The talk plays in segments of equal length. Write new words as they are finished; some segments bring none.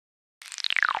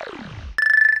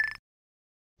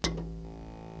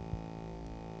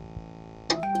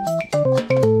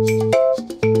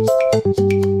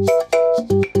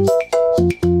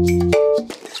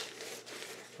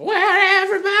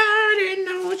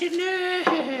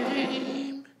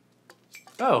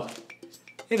Oh,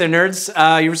 hey there, nerds.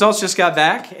 Your results just got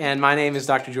back, and my name is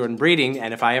Dr. Jordan Breeding,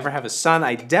 and if I ever have a son,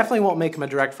 I definitely won't make him a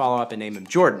direct follow-up and name him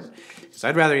Jordan, because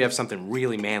I'd rather you have something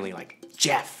really manly like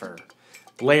Jeff or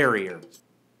Larry or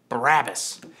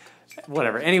Barabbas.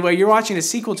 Whatever. Anyway, you're watching a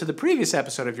sequel to the previous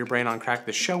episode of Your Brain on Crack,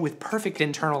 the show with perfect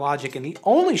internal logic, and the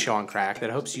only show on crack that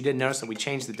hopes you didn't notice that we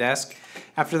changed the desk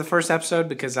after the first episode,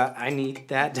 because I need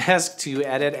that desk to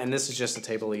edit, and this is just a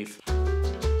table leaf.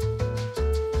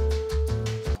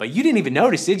 But you didn't even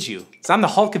notice, did you? 'Cause I'm the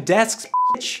Hulk of desks,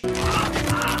 bitch.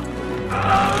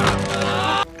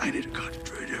 I need to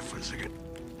concentrate here for a second.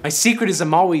 My secret is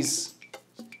I'm always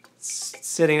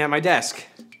sitting at my desk.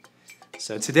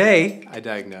 So today, I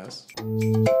diagnose.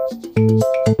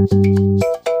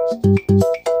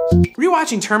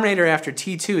 Rewatching Terminator after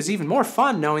T2 is even more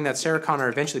fun knowing that Sarah Connor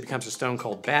eventually becomes a stone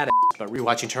cold badass. But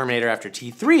rewatching Terminator after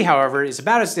T3, however, is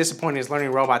about as disappointing as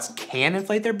learning robots can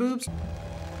inflate their boobs,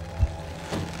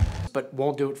 but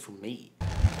won't do it for me.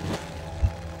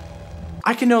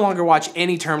 I can no longer watch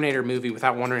any Terminator movie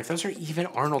without wondering if those are even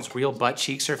Arnold's real butt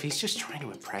cheeks or if he's just trying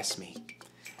to impress me.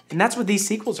 And that's what these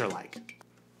sequels are like.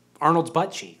 Arnold's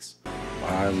butt cheeks.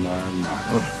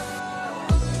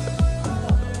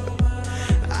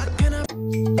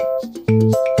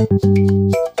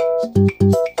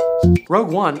 Rogue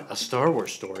One, a Star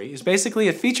Wars story, is basically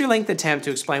a feature-length attempt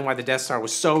to explain why the Death Star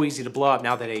was so easy to blow up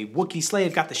now that a Wookiee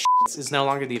slave got the shits is no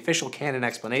longer the official canon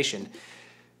explanation.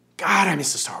 God, I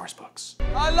miss the Star Wars books.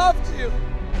 I loved you!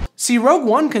 See, Rogue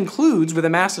One concludes with a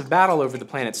massive battle over the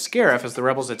planet Scarif as the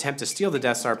rebels attempt to steal the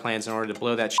Death Star plans in order to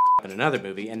blow that shit up in another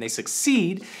movie, and they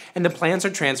succeed, and the plans are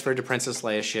transferred to Princess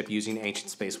Leia's ship using ancient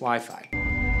space Wi-Fi.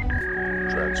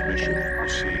 Transmission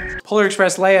received. Polar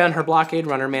Express Leia and her blockade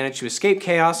runner manage to escape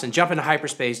chaos and jump into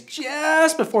hyperspace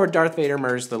just before Darth Vader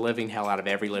murders the living hell out of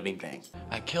every living thing.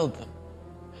 I killed them.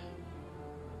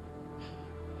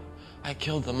 I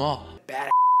killed them all. Badass.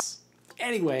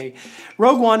 Anyway,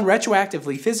 Rogue One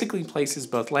retroactively physically places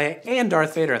both Leia and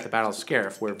Darth Vader at the Battle of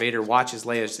Scarif, where Vader watches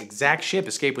Leia's exact ship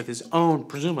escape with his own,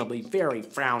 presumably very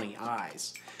frowny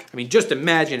eyes. I mean, just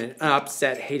imagine an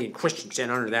upset, hating Christensen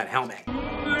under that helmet.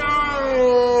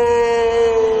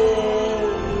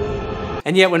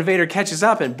 And yet when Vader catches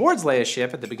up and boards Leia's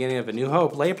ship at the beginning of A New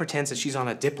Hope, Leia pretends that she's on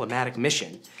a diplomatic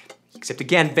mission. Except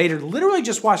again, Vader literally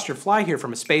just watched her fly here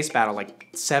from a space battle like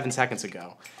 7 seconds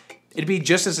ago. It'd be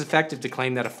just as effective to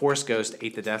claim that a Force ghost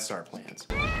ate the Death Star plans.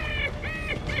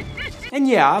 And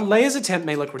yeah, Leia's attempt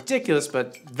may look ridiculous,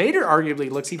 but Vader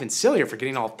arguably looks even sillier for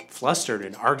getting all flustered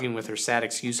and arguing with her sad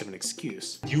excuse of an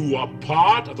excuse. You are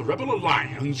part of the Rebel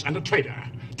Alliance and a traitor.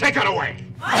 Take her away!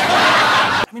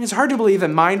 I mean, it's hard to believe a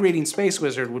mind-reading space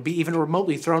wizard would be even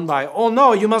remotely thrown by, oh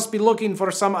no, you must be looking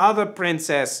for some other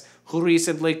princess who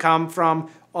recently come from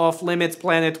off-limits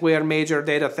planet where major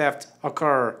data theft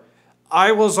occur.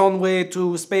 I was on way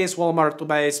to Space Walmart to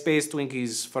buy space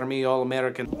Twinkies for me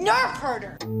all-American. Nerf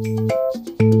herder!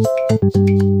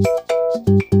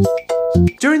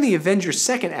 During the Avengers'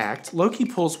 second act, Loki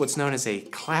pulls what's known as a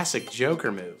classic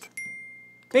Joker move.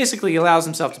 Basically, he allows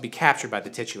himself to be captured by the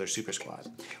titular Super Squad.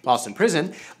 Whilst in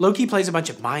prison, Loki plays a bunch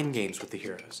of mind games with the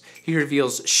heroes. He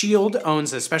reveals S.H.I.E.L.D.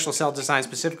 owns a special cell designed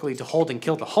specifically to hold and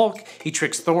kill the Hulk, he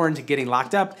tricks Thor into getting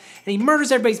locked up, and he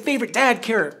murders everybody's favorite dad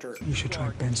character. You should try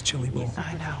Ben's chili bowl.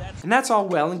 I know. And that's all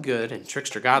well and good and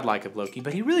trickster godlike of Loki,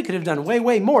 but he really could have done way,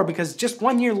 way more because just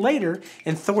 1 year later,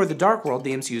 in Thor the Dark World,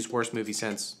 the MCU's worst movie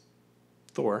since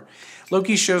Thor,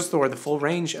 Loki shows Thor the full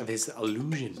range of his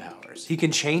illusion powers. He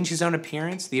can change his own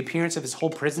appearance, the appearance of his whole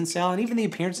prison cell, and even the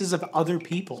appearances of other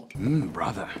people.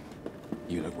 Brother,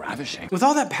 you look ravishing. With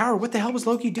all that power, what the hell was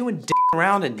Loki doing d***ing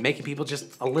around and making people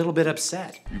just a little bit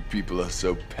upset? You people are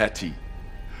so petty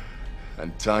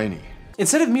and tiny.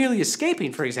 Instead of merely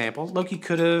escaping, for example, Loki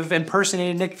could have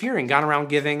impersonated Nick Fury and gone around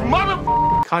giving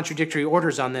contradictory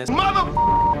orders on this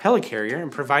helicarrier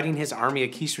and providing his army a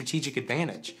key strategic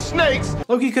advantage. Snakes!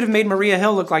 Loki could have made Maria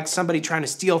Hill look like somebody trying to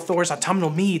steal Thor's autumnal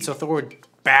mead so Thor would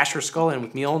bash her skull in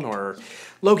with Mjolnir. Or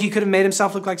Loki could have made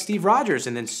himself look like Steve Rogers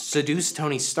and then seduced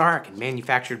Tony Stark and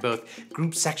manufactured both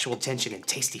group sexual tension and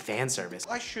tasty fan service.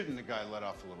 Why shouldn't the guy let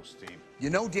off a little steam? You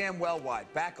know damn well why.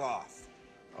 Back off.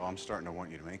 Oh, I'm starting to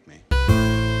want you to make me.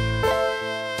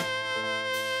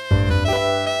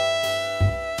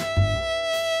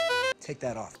 Take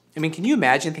that off. I mean, can you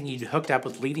imagine thinking you'd hooked up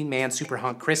with leading man super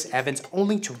hunk Chris Evans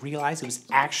only to realize it was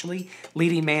actually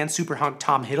leading man super hunk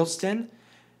Tom Hiddleston?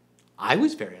 I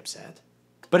was very upset.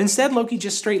 But instead, Loki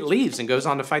just straight leaves and goes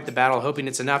on to fight the battle, hoping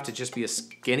it's enough to just be a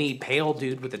skinny, pale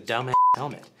dude with a dumb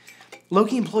helmet.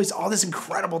 Loki employs all this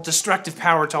incredible destructive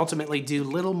power to ultimately do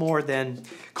little more than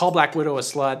call Black Widow a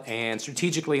slut and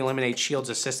strategically eliminate S.H.I.E.L.D.'s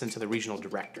assistant to the regional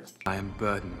director. I am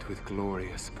burdened with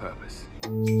glorious purpose.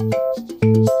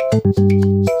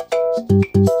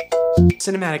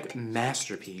 Cinematic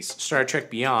masterpiece, Star Trek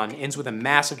Beyond, ends with a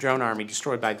massive drone army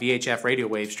destroyed by VHF radio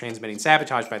waves transmitting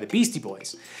sabotage by the Beastie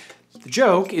Boys. The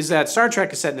joke is that Star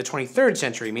Trek is set in the 23rd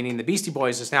century, meaning the Beastie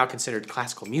Boys is now considered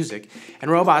classical music, and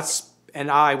robots and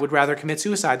I would rather commit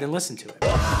suicide than listen to it.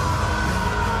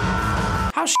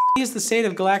 How shitty is the state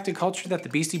of galactic culture that the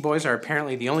Beastie Boys are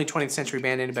apparently the only 20th century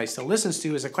band anybody still listens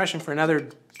to is a question for another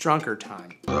drunker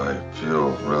time. I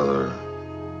feel rather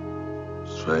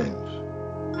strange.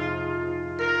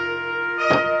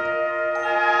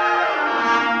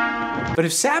 But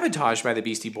if Sabotage by the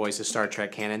Beastie Boys is Star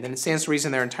Trek canon, then it stands to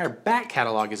reason their entire back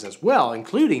catalog is as well,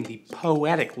 including the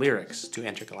poetic lyrics to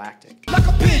Intergalactic. Like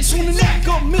a pinch on the neck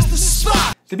of Mr.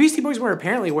 Spock! The Beastie Boys were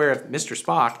apparently aware of Mr.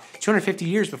 Spock 250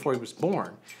 years before he was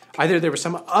born. Either there was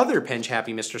some other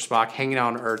pinch-happy Mr. Spock hanging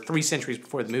on Earth 3 centuries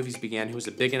before the movies began who was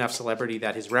a big enough celebrity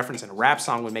that his reference in a rap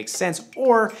song would make sense,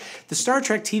 or the Star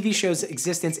Trek TV show's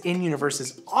existence in-universe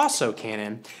is also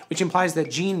canon, which implies that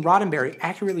Gene Roddenberry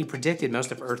accurately predicted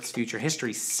most of Earth's future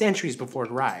history centuries before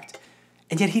it arrived.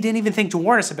 And yet he didn't even think to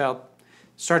warn us about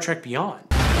Star Trek Beyond.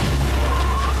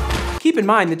 Keep in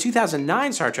mind, the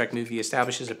 2009 Star Trek movie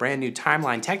establishes a brand new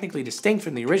timeline technically distinct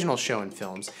from the original show and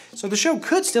films, so the show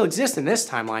could still exist in this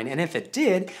timeline, and if it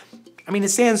did, I mean, it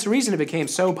stands to reason it became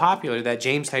so popular that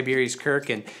James Tiberius Kirk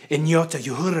and Inyota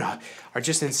Uhura are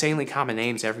just insanely common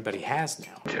names everybody has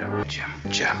now.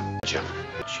 Jim.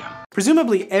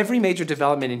 Presumably, every major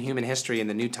development in human history in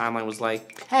the new timeline was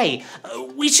like, hey,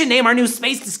 we should name our new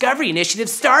space discovery initiative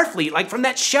Starfleet, like from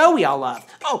that show we all love.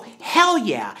 Oh, hell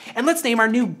yeah. And let's name our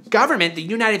new government the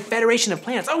United Federation of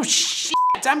Planets. Oh, shit.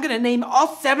 I'm gonna name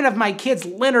all 7 of my kids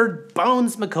Leonard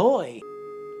Bones McCoy.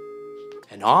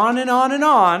 And on and on and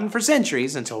on for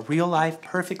centuries until real life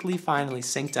perfectly finally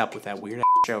synced up with that weird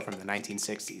show from the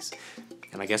 1960s.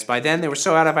 And I guess by then they were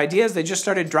so out of ideas they just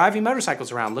started driving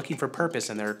motorcycles around looking for purpose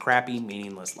in their crappy,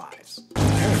 meaningless lives.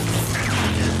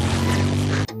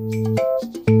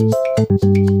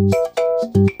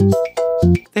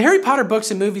 The Harry Potter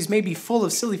books and movies may be full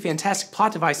of silly, fantastic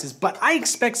plot devices, but I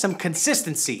expect some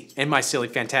consistency in my silly,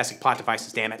 fantastic plot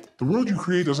devices, damn it. The world you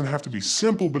create doesn't have to be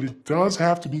simple, but it does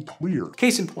have to be clear.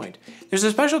 Case in point, there's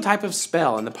a special type of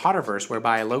spell in the Potterverse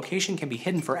whereby a location can be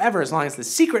hidden forever as long as the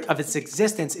secret of its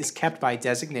existence is kept by a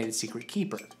designated secret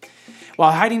keeper.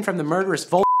 While hiding from the murderous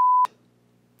Voldemort,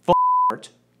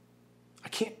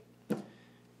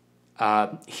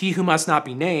 he who must not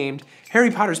be named,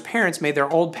 Harry Potter's parents made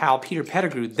their old pal Peter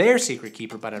Pettigrew their secret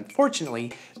keeper, but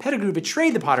unfortunately, Pettigrew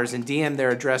betrayed the Potters and DM'd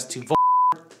their address to Voldemort.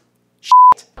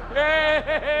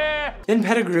 Then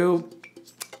Pettigrew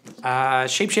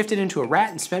shapeshifted into a rat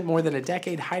and spent more than a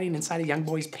decade hiding inside a young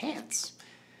boy's pants.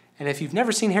 And if you've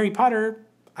never seen Harry Potter,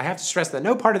 I have to stress that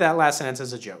no part of that last sentence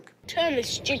is a joke. Turn this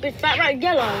stupid fat rat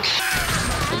yellow.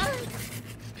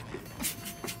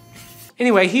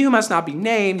 Anyway, he who must not be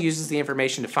named uses the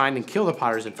information to find and kill the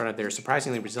Potters in front of their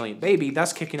surprisingly resilient baby,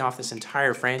 thus kicking off this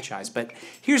entire franchise. But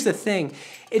here's the thing.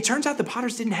 It turns out the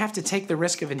Potters didn't have to take the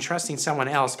risk of entrusting someone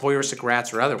else, voyeuristic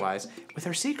rats or otherwise, with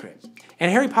their secret. In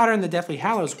Harry Potter and the Deathly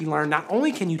Hallows, we learn not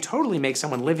only can you totally make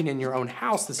someone living in your own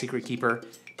house the secret keeper,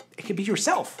 it could be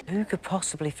yourself. Who could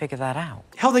possibly figure that out?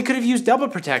 Hell, they could have used double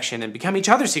protection and become each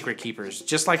other's secret keepers,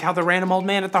 just like how the random old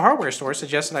man at the hardware store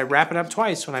suggested I wrap it up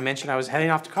twice when I mentioned I was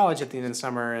heading off to college at the end of the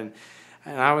summer, and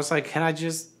I was like, can I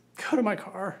just go to my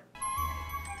car?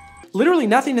 Literally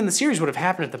nothing in the series would have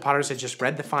happened if the Potters had just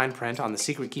read the fine print on the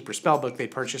secret keeper spellbook they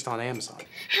purchased on Amazon.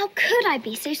 How could I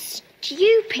be so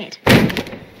stupid?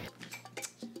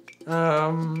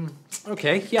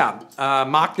 Okay, yeah.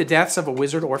 Mocked the deaths of a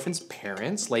wizard orphan's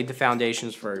parents, laid the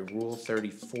foundations for a Rule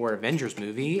 34 Avengers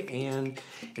movie, and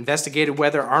investigated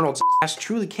whether Arnold's ass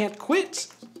truly can't quit.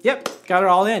 Yep, got it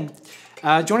all in.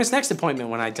 Join us next appointment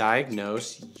when I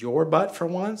diagnose your butt for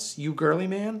once, you girly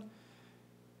man.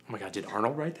 Oh my god, did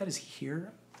Arnold write that? Is he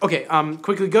here? Okay,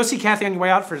 quickly, go see Kathy on your way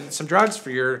out for some drugs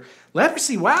for your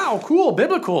leprosy. Wow, cool,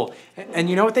 biblical. And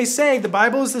you know what they say, the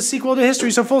Bible is the sequel to history,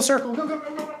 so full circle. Go, go,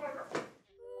 go, go.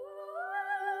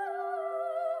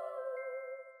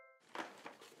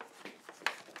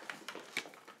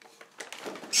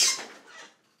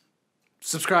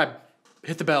 Subscribe.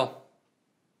 Hit the bell.